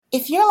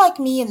If you're like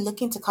me and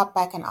looking to cut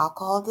back on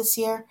alcohol this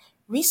year,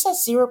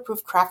 Recess Zero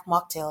Proof Craft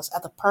Mocktails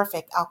are the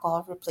perfect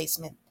alcohol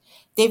replacement.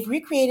 They've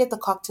recreated the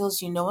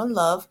cocktails you know and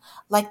love,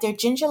 like their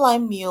ginger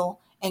lime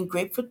mule and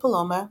grapefruit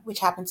paloma,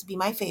 which happen to be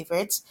my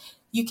favorites.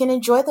 You can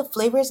enjoy the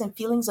flavors and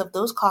feelings of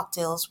those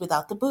cocktails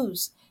without the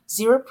booze.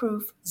 Zero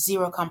proof,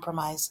 zero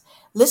compromise.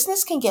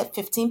 Listeners can get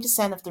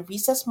 15% of the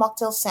Recess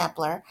Mocktail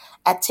Sampler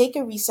at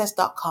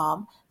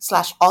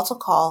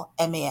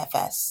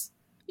takearecess.com/AltocallMAFS.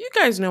 You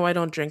guys know I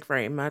don't drink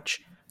very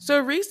much, so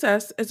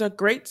Recess is a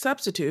great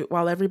substitute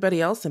while everybody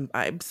else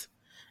imbibes.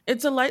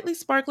 It's a lightly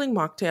sparkling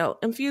mocktail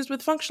infused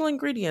with functional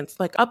ingredients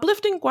like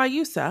uplifting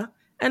guayusa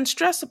and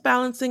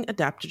stress-balancing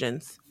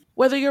adaptogens.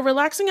 Whether you're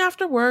relaxing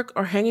after work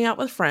or hanging out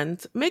with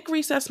friends, make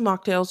Recess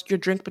mocktails your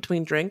drink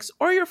between drinks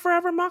or your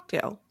forever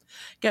mocktail.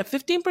 Get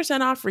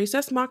 15% off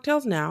Recess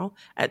mocktails now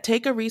at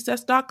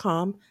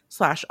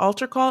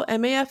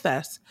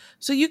takearecess.com/altercallmafs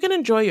so you can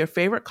enjoy your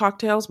favorite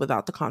cocktails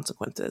without the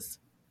consequences.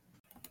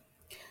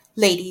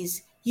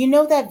 Ladies, you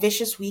know that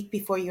vicious week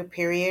before your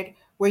period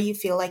where you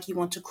feel like you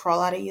want to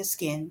crawl out of your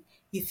skin,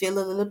 you feel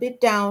a little bit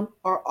down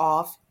or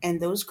off,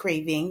 and those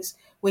cravings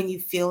when you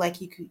feel like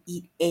you could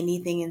eat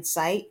anything in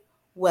sight?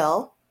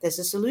 Well, there's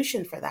a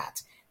solution for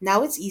that.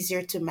 Now it's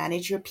easier to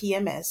manage your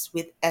PMS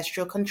with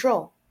Estro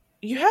Control.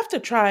 You have to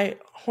try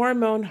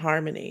Hormone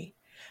Harmony.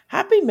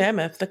 Happy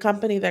Mammoth, the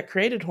company that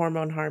created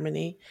Hormone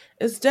Harmony,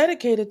 is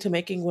dedicated to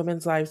making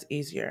women's lives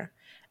easier.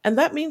 And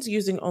that means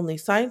using only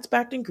science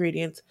backed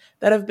ingredients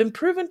that have been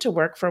proven to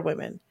work for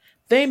women.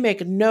 They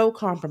make no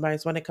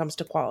compromise when it comes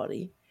to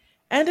quality.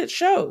 And it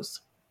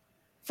shows.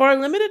 For a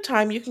limited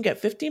time, you can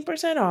get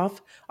 15%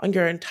 off on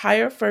your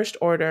entire first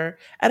order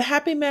at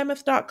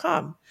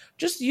happymammoth.com.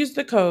 Just use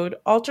the code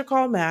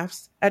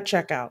ALTERCALLMAFS at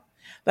checkout.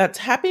 That's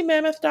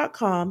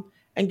happymammoth.com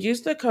and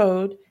use the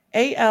code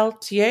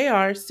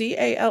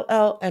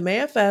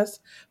ALTARCALLMAFS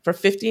for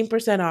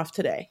 15% off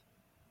today.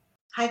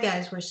 Hi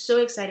guys, we're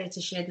so excited to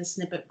share this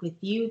snippet with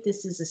you.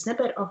 This is a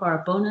snippet of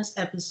our bonus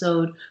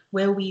episode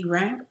where we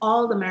rank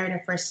all the Married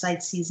at First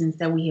Sight seasons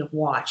that we have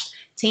watched.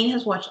 Tane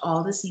has watched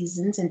all the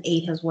seasons and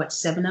 8 has watched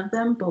 7 of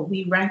them, but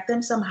we rank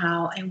them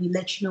somehow and we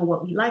let you know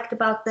what we liked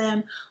about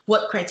them,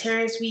 what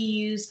criteria we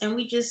use, and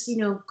we just,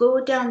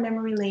 go down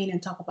memory lane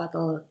and talk about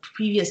the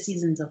previous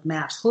seasons of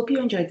MAFS. Hope you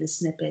enjoyed this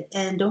snippet.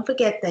 And don't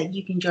forget that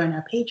you can join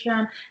our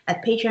Patreon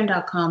at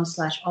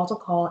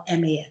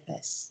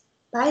patreon.com/AltocallMAFS.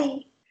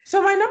 Bye. So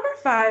my number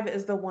 5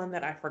 is the one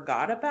that I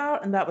forgot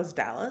about, and that was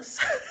Dallas.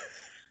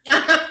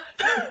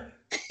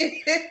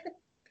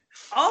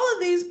 All of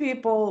these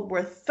people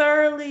were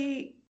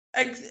thoroughly...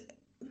 they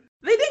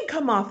didn't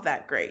come off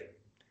that great.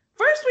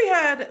 First, we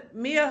had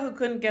Mia, who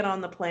couldn't get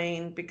on the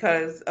plane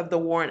because of the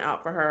warrant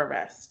out for her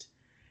arrest.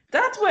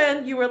 That's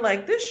when you were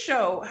like, this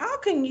show, how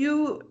can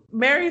you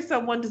marry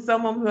someone to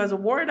someone who has a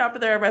warrant out for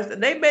their arrest?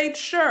 And they made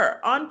sure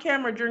on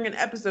camera during an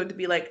episode to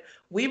be like,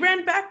 we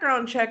ran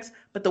background checks,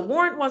 but the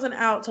warrant wasn't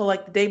out till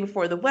like the day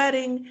before the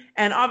wedding.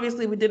 And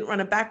obviously we didn't run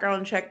a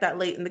background check that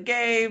late in the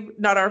game.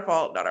 Not our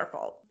fault, not our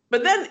fault.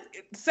 But then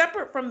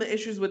separate from the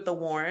issues with the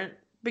warrant,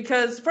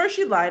 because first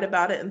she lied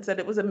about it and said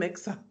it was a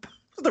mix-up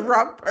with the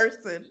wrong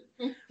person.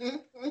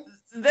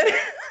 then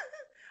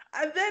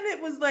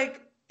it was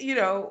like,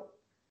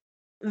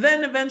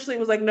 then eventually it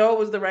was like, no, it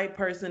was the right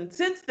person.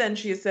 Since then,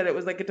 she has said it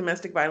was like a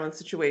domestic violence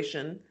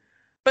situation.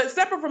 But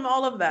separate from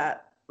all of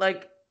that,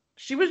 like,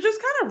 she was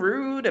just kind of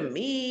rude and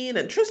mean.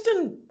 And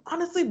Tristan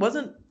honestly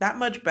wasn't that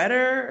much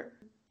better.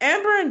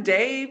 Amber and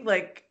Dave,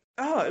 like,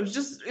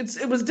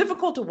 it was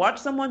difficult to watch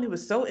someone who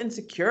was so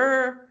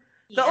insecure.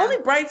 The only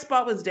bright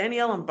spot was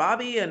Danielle and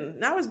Bobby. And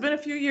now it's been a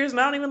few years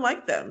and I don't even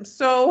like them.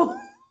 So,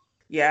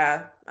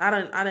 yeah,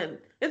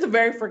 it's a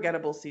very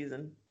forgettable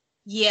season.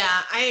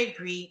 Yeah, I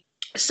agree.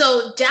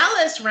 So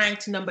Dallas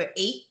ranked number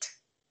 8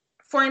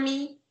 for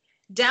me.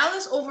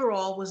 Dallas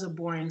overall was a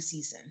boring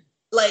season.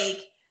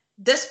 Like,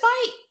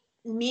 despite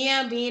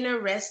Mia being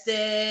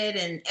arrested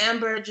and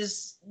Amber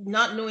just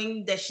not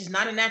knowing that she's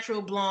not a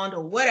natural blonde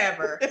or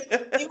whatever,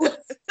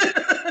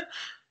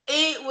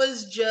 it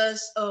was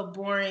just a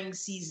boring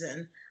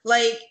season.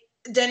 Like,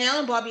 Danielle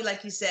and Bobby,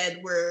 like you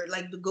said, were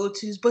like the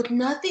go-tos, but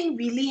nothing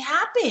really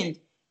happened.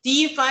 Do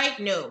you fight?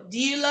 No. Do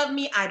you love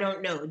me? I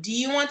don't know. Do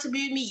you want to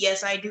be with me?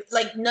 Yes, I do.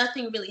 Like,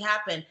 nothing really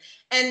happened.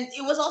 And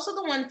it was also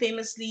the one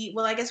famously,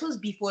 well, I guess it was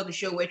before the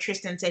show where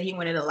Tristan said he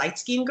wanted a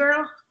light-skinned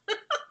girl.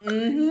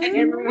 Mm-hmm. And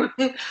everyone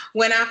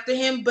went after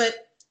him.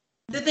 But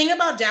the thing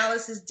about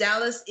Dallas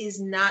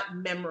is not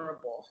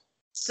memorable.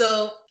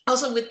 So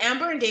also with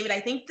Amber and David, I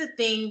think the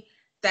thing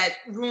that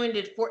ruined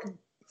it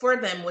for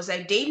them was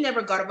that Dave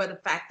never got over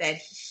the fact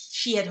that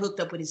she had hooked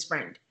up with his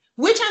friend,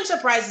 which I'm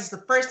surprised is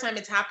the first time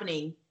it's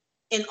happening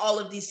in all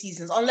of these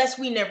seasons, unless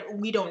we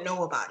don't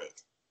know about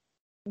it.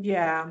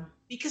 Yeah.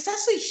 Because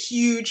that's a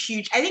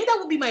huge, I think that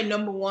would be my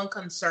number one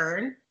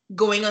concern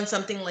going on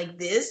something like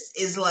this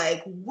is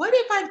like, what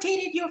if I've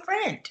dated your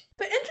friend?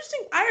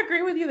 I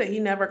agree with you that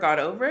he never got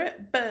over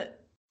it,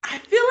 but I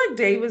feel like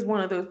Dave is one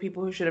of those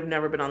people who should have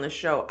never been on the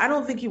show. I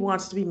don't think he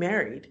wants to be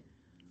married.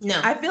 No.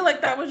 I feel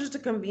like that was just a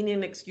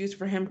convenient excuse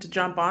for him to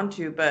jump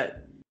onto,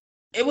 but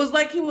It was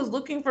like he was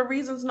looking for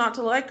reasons not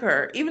to like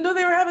her, even though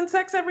they were having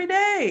sex every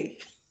day.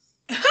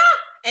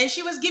 And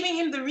she was giving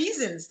him the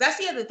reasons. That's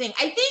the other thing.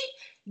 I think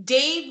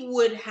Dave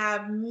would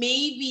have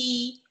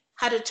maybe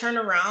had to turn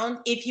around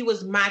if he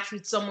was matched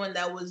with someone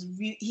that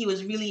he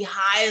was really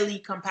highly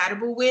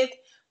compatible with.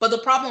 But the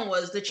problem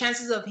was the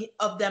chances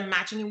of them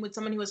matching him with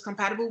someone he was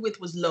compatible with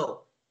was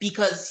low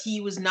because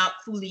he was not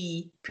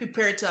fully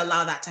prepared to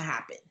allow that to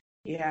happen.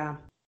 Yeah.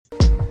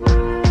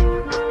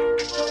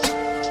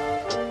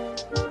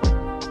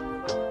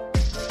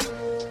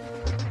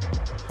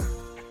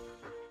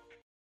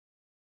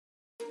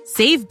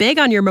 Save big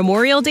on your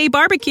Memorial Day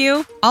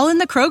barbecue, all in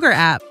the Kroger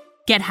app.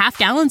 Get half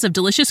gallons of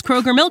delicious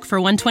Kroger milk for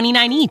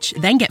 $1.29 each.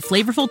 Then get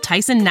flavorful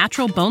Tyson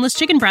natural boneless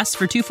chicken breasts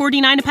for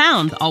 $2.49 a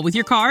pound, all with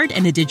your card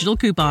and a digital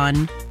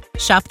coupon.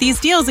 Shop these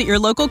deals at your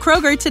local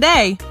Kroger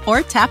today,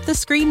 or tap the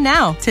screen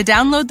now to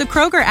download the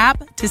Kroger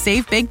app to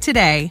save big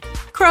today.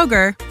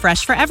 Kroger,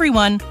 fresh for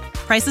everyone.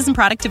 Prices and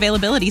product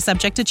availability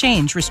subject to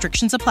change.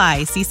 Restrictions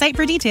apply. See site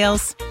for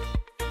details.